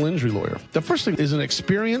personal injury lawyer? The first thing is an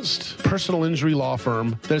experienced personal injury law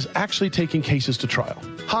firm that is actually taking cases to trial.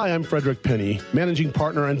 Hi, I'm Frederick Penny, managing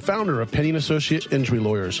partner and founder of Penny & Associate Injury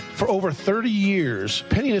Lawyers. For over 30 years,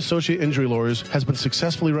 Penny & Associate Injury Lawyers has been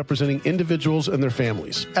successfully representing individuals and their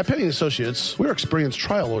families. At Penny & Associates, we're experienced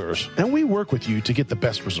trial lawyers, and we work with you to get the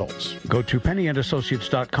best results. Go to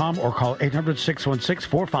PennyandAssociates.com or call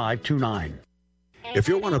 800-616-4529. If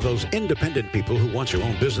you're one of those independent people who wants your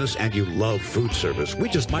own business and you love food service, we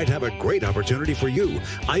just might have a great opportunity for you.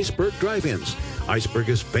 Iceberg Drive-Ins. Iceberg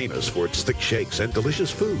is famous for its thick shakes and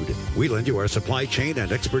delicious food. We lend you our supply chain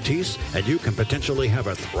and expertise, and you can potentially have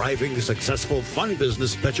a thriving, successful, fun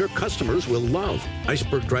business that your customers will love.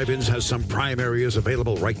 Iceberg Drive-Ins has some prime areas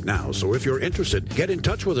available right now, so if you're interested, get in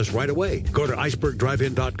touch with us right away. Go to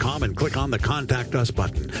icebergdrivein.com and click on the Contact Us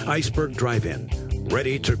button. Iceberg Drive-In.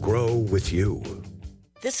 Ready to grow with you.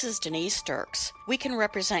 This is Denise Dirks. We can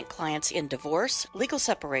represent clients in divorce, legal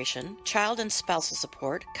separation, child and spousal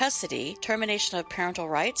support, custody, termination of parental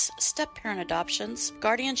rights, step-parent adoptions,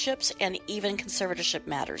 guardianships, and even conservatorship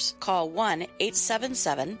matters. Call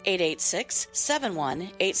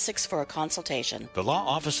 1-877-886-7186 for a consultation. The law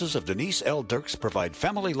offices of Denise L. Dirks provide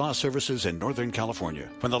family law services in Northern California.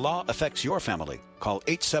 When the law affects your family, call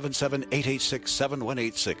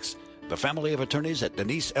 877-886-7186. The family of attorneys at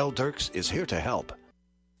Denise L. Dirks is here to help.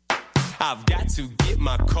 I've got to get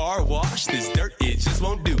my car washed. This dirt, it just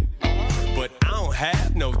won't do. But I don't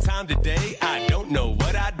have no time today. I don't know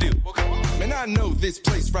what I do. Man, I know this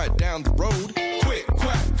place right down the road. Quick,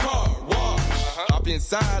 quack, car wash. Hop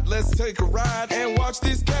inside, let's take a ride and watch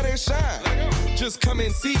this cat shine. Just come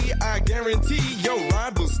and see, I guarantee your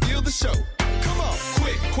ride will steal the show. Come on,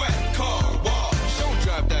 quick, quack, car wash. Don't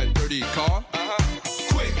drive that dirty car.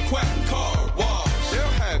 Quick, quack, car wash. They'll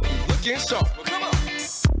have you looking sharp. Come on.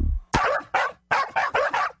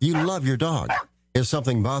 You love your dog. Is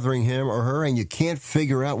something bothering him or her and you can't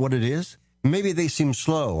figure out what it is? Maybe they seem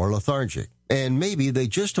slow or lethargic, and maybe they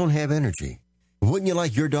just don't have energy. Wouldn't you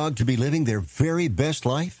like your dog to be living their very best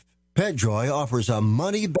life? PetJoy offers a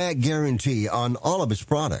money-back guarantee on all of its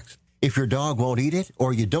products. If your dog won't eat it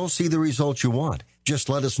or you don't see the results you want, just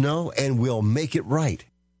let us know and we'll make it right.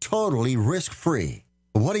 Totally risk-free.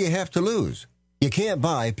 What do you have to lose? You can't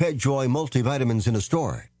buy PetJoy multivitamins in a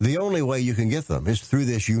store. The only way you can get them is through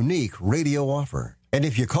this unique radio offer. And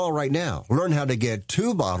if you call right now, learn how to get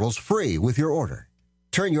 2 bottles free with your order.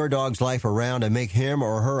 Turn your dog's life around and make him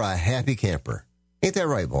or her a happy camper. Ain't that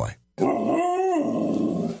right, boy?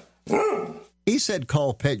 He said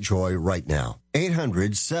call PetJoy right now.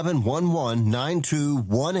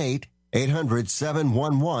 800-711-9218.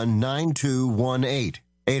 800-711-9218.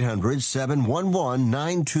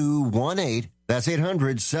 800-711-9218. That's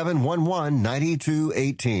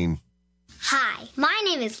 800-711-9218. Hi, Hi, my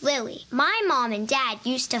name is Lily. My mom and dad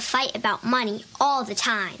used to fight about money all the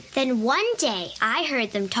time. Then one day, I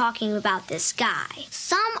heard them talking about this guy,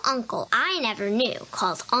 some uncle I never knew,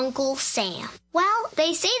 called Uncle Sam. Well,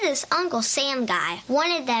 they say this Uncle Sam guy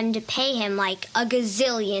wanted them to pay him like $1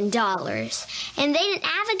 gazillion, and they didn't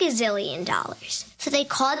have $1 gazillion. So they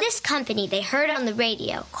called this company they heard on the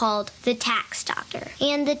radio called the Tax Doctor.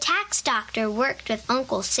 And the Tax Doctor worked with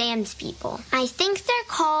Uncle Sam's people. I think they're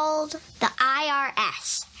called the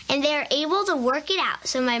IRS. And they were able to work it out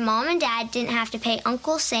so my mom and dad didn't have to pay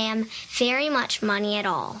Uncle Sam very much money at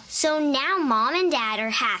all. So now mom and dad are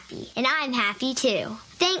happy, and I'm happy too.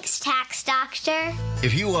 Thanks, Tax Doctor.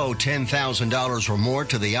 If you owe $10,000 or more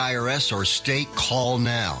to the IRS or state, call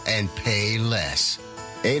now and pay less.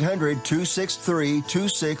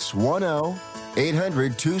 800-263-2610.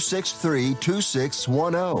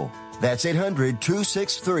 800-263-2610. That's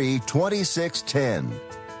 800-263-2610.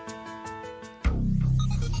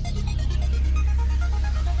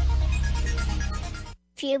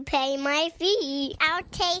 If you pay my fee, I'll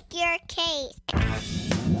take your case.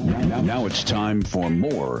 Now it's time for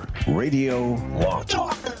more Radio Law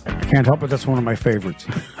Talk. Can't help it. That's one of my favorites.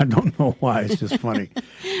 I don't know why. It's just funny.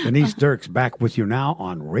 Denise Dirks back with you now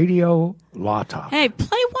on Radio Law Talk. Hey,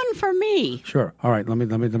 play one for me. Sure. All right. Let me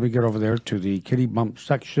get over there to the kitty bump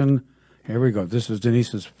section. Here we go. This is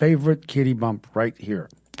Denise's favorite kitty bump right here.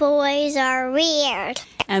 Boys are weird.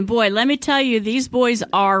 And boy, let me tell you, these boys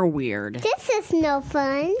are weird. This is no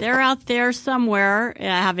fun. They're out there somewhere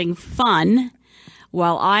having fun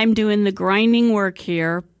while I'm doing the grinding work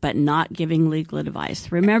here, but not giving legal advice.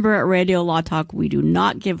 Remember, at Radio Law Talk, we do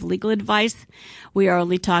not give legal advice. We are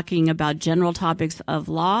only talking about general topics of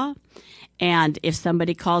law. And if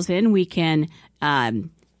somebody calls in, we can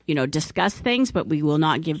discuss things, but we will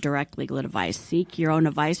not give direct legal advice. Seek your own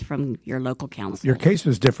advice from your local counsel. Your case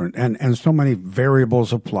is different, and so many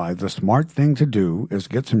variables apply. The smart thing to do is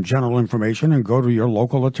get some general information and go to your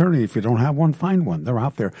local attorney. If you don't have one, find one. They're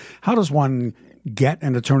out there. How does one get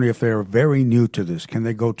an attorney if they're very new to this? Can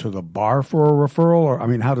they go to the bar for a referral? Or,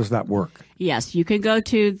 how does that work? Yes, you can go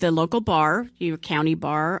to the local bar, your county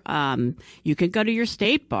bar. You can go to your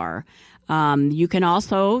state bar. You can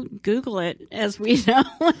also Google it, as we know.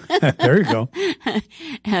 There you go.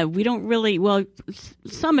 We don't really,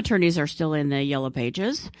 some attorneys are still in the yellow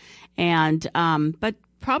pages, but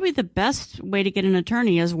probably the best way to get an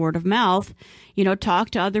attorney is word of mouth. Talk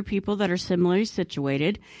to other people that are similarly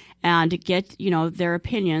situated and get, their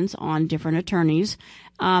opinions on different attorneys.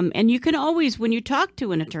 And you can always, when you talk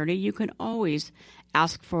to an attorney, you can always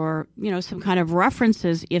ask for, some kind of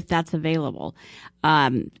references if that's available.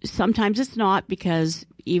 Sometimes it's not, because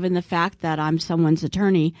even the fact that I'm someone's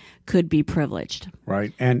attorney could be privileged.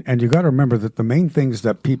 Right. And you got to remember that the main things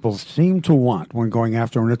that people seem to want when going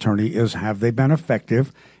after an attorney is, have they been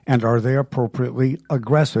effective and are they appropriately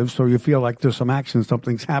aggressive? So you feel like there's some action,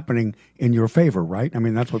 something's happening in your favor, right?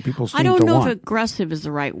 That's what people seem to want. I don't know if aggressive is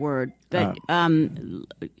the right word, but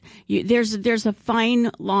there's a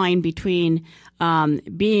fine line between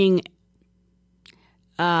being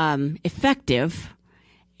effective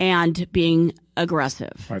and being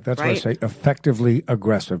aggressive. Right, that's why I say effectively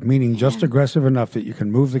aggressive, meaning just aggressive enough that you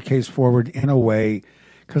can move the case forward in a way.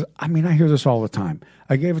 Because, I hear this all the time.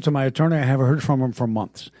 I gave it to my attorney. I haven't heard from him for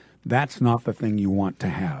months. That's not the thing you want to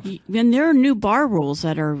have. And there are new bar rules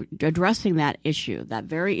that are addressing that issue, that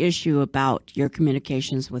very issue about your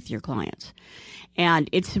communications with your clients. And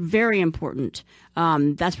it's very important.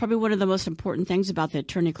 That's probably one of the most important things about the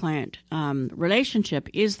attorney-client relationship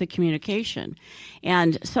is the communication.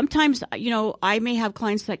 And sometimes, I may have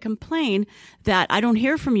clients that complain that I don't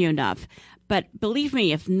hear from you enough. But believe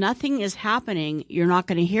me, if nothing is happening, you're not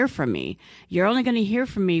going to hear from me. You're only going to hear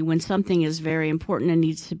from me when something is very important and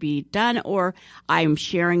needs to be done, or I'm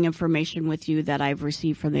sharing information with you that I've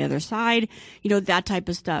received from the other side, that type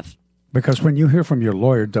of stuff. Because when you hear from your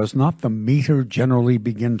lawyer, does not the meter generally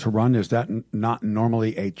begin to run? Is that not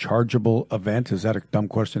normally a chargeable event? Is that a dumb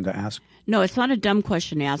question to ask? No, it's not a dumb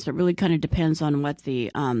question to ask. It really kind of depends on what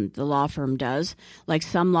the law firm does. Like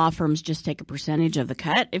some law firms just take a percentage of the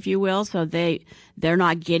cut, if you will. So they're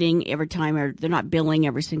not getting every time, or they're not billing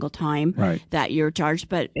every single time that you're charged.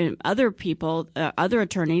 But other people, other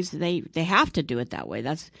attorneys, they have to do it that way.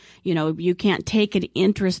 That's, you can't take an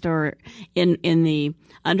interest or in the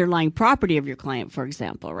underlying property of your client, for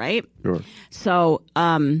example, right? Sure. So,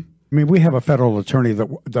 we have a federal attorney that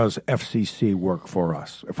does FCC work for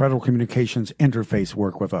us, Federal Communications Interface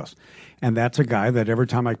work with us. And that's a guy that every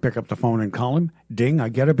time I pick up the phone and call him, ding, I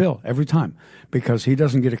get a bill every time, because he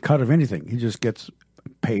doesn't get a cut of anything. He just gets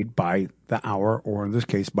paid by the hour, or in this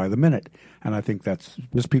case, by the minute. And I think that's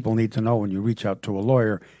just people need to know when you reach out to a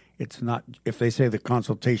lawyer. It's not, if they say the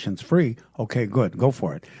consultation's free, okay, good, go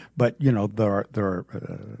for it. But, you know, there are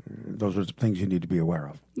those are things you need to be aware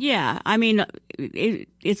of. Yeah, I mean,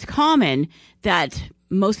 it's common that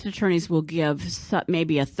most attorneys will give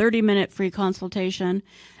maybe a 30-minute free consultation.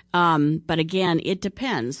 But again, it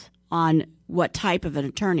depends on what type of an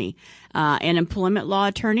attorney. An employment law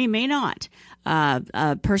attorney may not.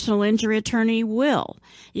 A personal injury attorney will.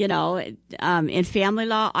 You know, in family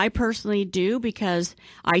law, I personally do, because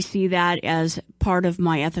I see that as part of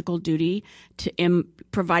my ethical duty to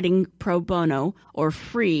providing pro bono or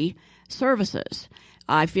free services.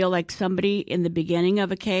 I feel like somebody in the beginning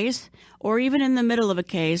of a case, or even in the middle of a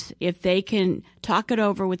case, if they can talk it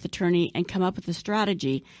over with the attorney and come up with a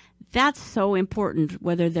strategy, that's so important,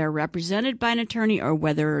 whether they're represented by an attorney or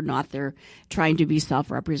whether or not they're trying to be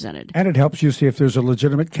self-represented. And it helps you see if there's a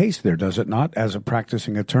legitimate case there, does it not? As a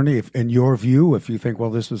practicing attorney, if in your view, if you think, well,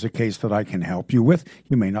 this is a case that I can help you with,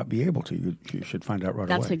 you may not be able to. You should find out right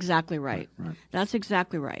away. That's exactly right. Right. That's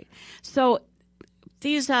exactly right. So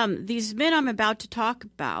these men I'm about to talk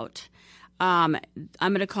about, I'm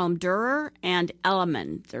going to call them Durer and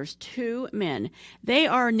Elliman. There's two men. They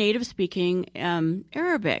are native-speaking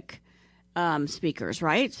Arabic speakers,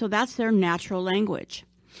 right? So that's their natural language.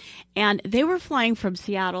 And they were flying from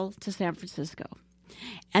Seattle to San Francisco.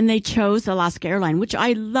 And they chose Alaska Airlines, which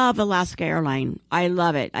I love Alaska Airlines. I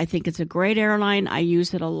love it. I think it's a great airline. I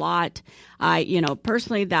use it a lot.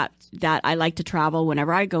 Personally, that I like to travel.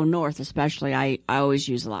 Whenever I go north, especially, I always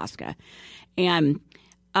use Alaska. And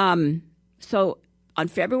so on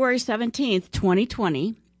February 17th,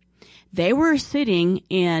 2020, they were sitting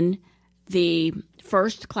in the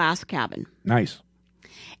first class cabin. Nice.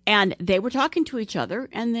 And they were talking to each other,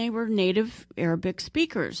 and they were native Arabic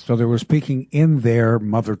speakers. So they were speaking in their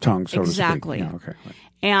mother tongue, so exactly. to speak. Yeah, okay. Right.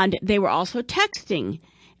 And they were also texting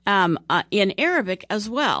in Arabic as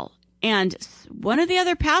well. And one of the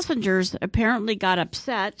other passengers apparently got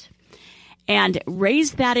upset and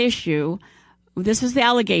raised that issue. This is the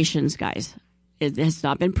allegations, guys. It has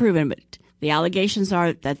not been proven, but the allegations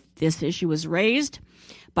are that this issue was raised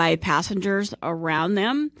by passengers around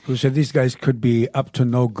them. Who said these guys could be up to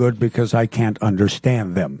no good because I can't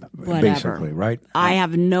understand them, basically, right? I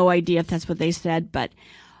have no idea if that's what they said, but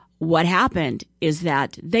what happened is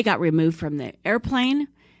that they got removed from the airplane,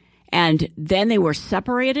 and then they were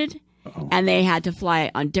separated, and they had to fly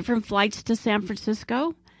on different flights to San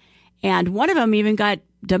Francisco, and one of them even got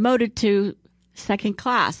demoted to second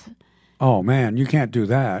class. Oh, man, you can't do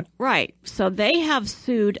that. Right. So they have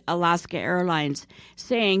sued Alaska Airlines,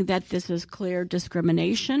 saying that this is clear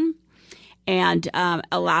discrimination, and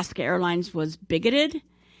Alaska Airlines was bigoted,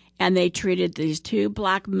 and they treated these two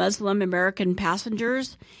black Muslim American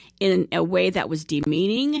passengers in a way that was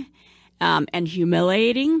demeaning and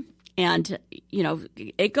humiliating. And, you know,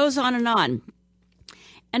 it goes on and on.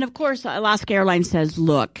 And, of course, Alaska Airlines says,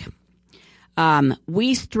 look,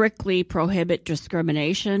 we strictly prohibit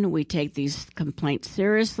discrimination. We take these complaints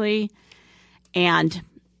seriously, and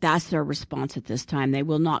that's their response at this time. They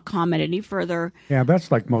will not comment any further. Yeah,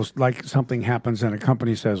 that's like something happens and a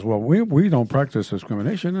company says, well, we don't practice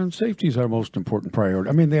discrimination and safety is our most important priority.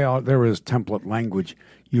 I mean, there is template language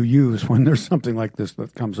you use when there's something like this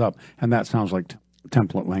that comes up, and that sounds like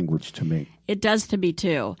template language to me. It does to me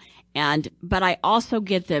too. But I also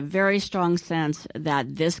get the very strong sense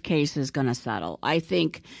that this case is going to settle. I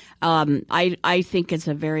think it's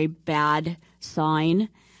a very bad sign.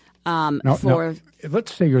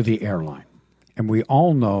 Let's say you're the airline, and we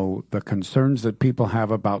all know the concerns that people have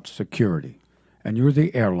about security. And you're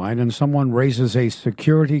the airline, and someone raises a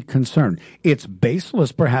security concern. It's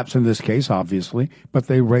baseless, perhaps in this case, obviously, but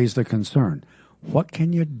they raise the concern. What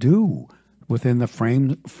can you do within the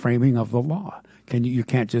framing of the law? You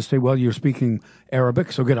can't just say, well, you're speaking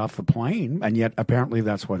Arabic, so get off the plane. And yet, apparently,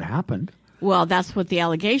 that's what happened. Well, that's what the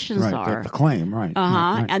allegations are. The claim, right.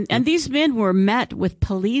 Uh-huh. Right. And these men were met with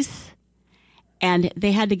police, and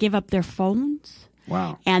they had to give up their phones.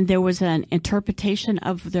 Wow. And there was an interpretation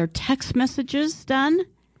of their text messages done.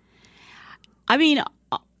 I mean,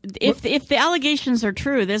 if the allegations are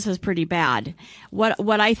true, this is pretty bad.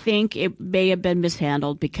 What I think, it may have been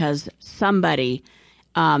mishandled because somebody...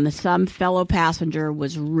 some fellow passenger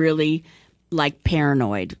was really like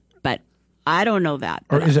paranoid, but I don't know that.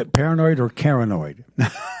 Or is it paranoid or Karenoid?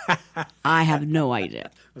 I have no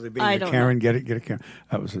idea. Was it being a Karen? Get a Karen?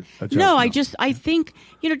 That was a joke. No, I think,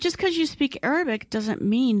 just because you speak Arabic doesn't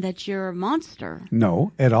mean that you're a monster.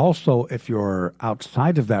 No, it also, if you're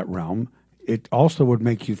outside of that realm, it also would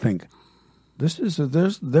make you think,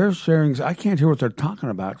 They're sharing. I can't hear what they're talking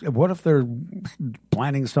about. What if they're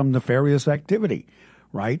planning some nefarious activity,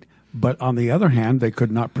 right? But on the other hand, they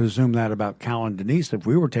could not presume that about Cal and Denise. If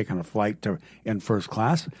we were taking a flight in first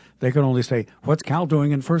class, they could only say, "What's Cal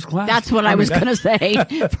doing in first class?" That's what I was going to say.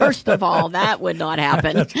 First of all, that would not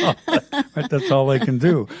happen. That's all they can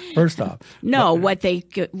do. First off, no. What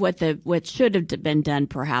should have been done,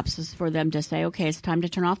 perhaps, is for them to say, "Okay, it's time to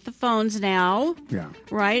turn off the phones now." Yeah.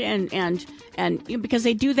 Right, and because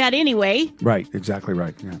they do that anyway. Right. Exactly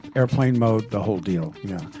right. Yeah. Airplane mode, the whole deal.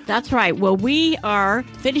 Yeah. That's right. Well, we are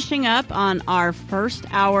finishing up on our first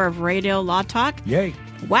hour of Radio Law Talk. Yay.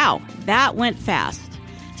 Wow, that went fast.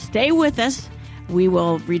 Stay with us. We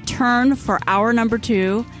will return for hour number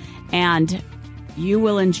 2, and you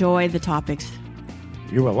will enjoy the topics.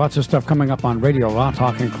 You will. Lots of stuff coming up on Radio Law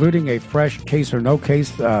Talk, including a fresh case or no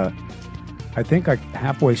case. I think I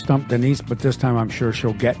halfway stumped Denise, but this time I'm sure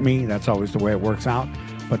she'll get me. That's always the way it works out.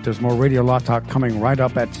 But there's more Radio Law Talk coming right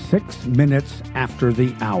up at 6 minutes after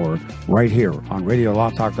the hour, right here on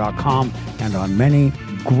RadioLawTalk.com and on many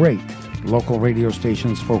great local radio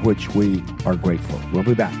stations for which we are grateful. We'll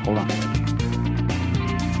be back. Hold on.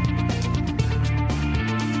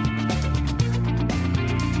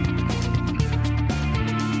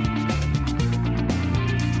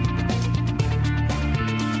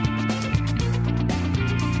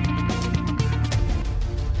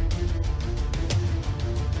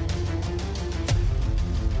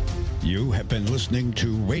 You have been listening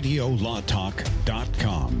to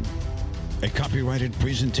RadioLawTalk.com, a copyrighted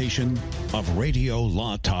presentation of Radio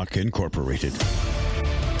Law Talk Incorporated.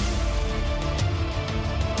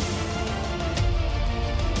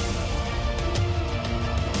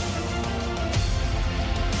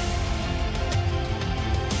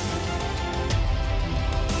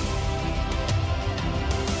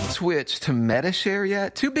 Switch to Medi-Share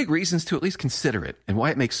yet? 2 big reasons to at least consider it and why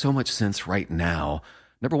it makes so much sense right now.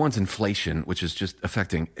 Number one's inflation, which is just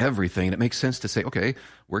affecting everything. And it makes sense to say, okay,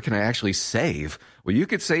 where can I actually save? Well, you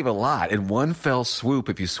could save a lot in one fell swoop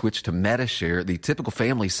if you switch to Medi-Share. The typical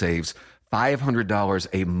family saves $500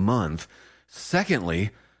 a month.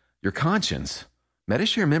 Secondly, your conscience.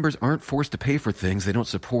 Medi-Share members aren't forced to pay for things they don't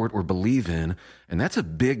support or believe in. And that's a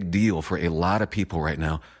big deal for a lot of people right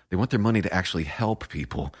now. They want their money to actually help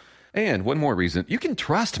people. And one more reason, you can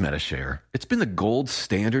trust Medi-Share. It's been the gold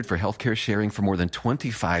standard for healthcare sharing for more than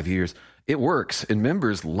 25 years. It works, and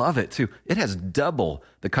members love it, too. It has double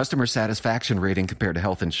the customer satisfaction rating compared to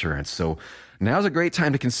health insurance. So now's a great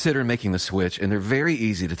time to consider making the switch, and they're very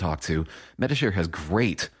easy to talk to. Medi-Share has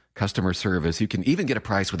great customer service. You can even get a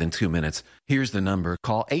price within 2 minutes. Here's the number.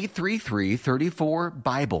 Call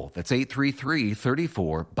 833-34-BIBLE. That's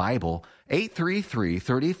 833-34-BIBLE.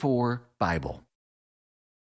 833-34-BIBLE.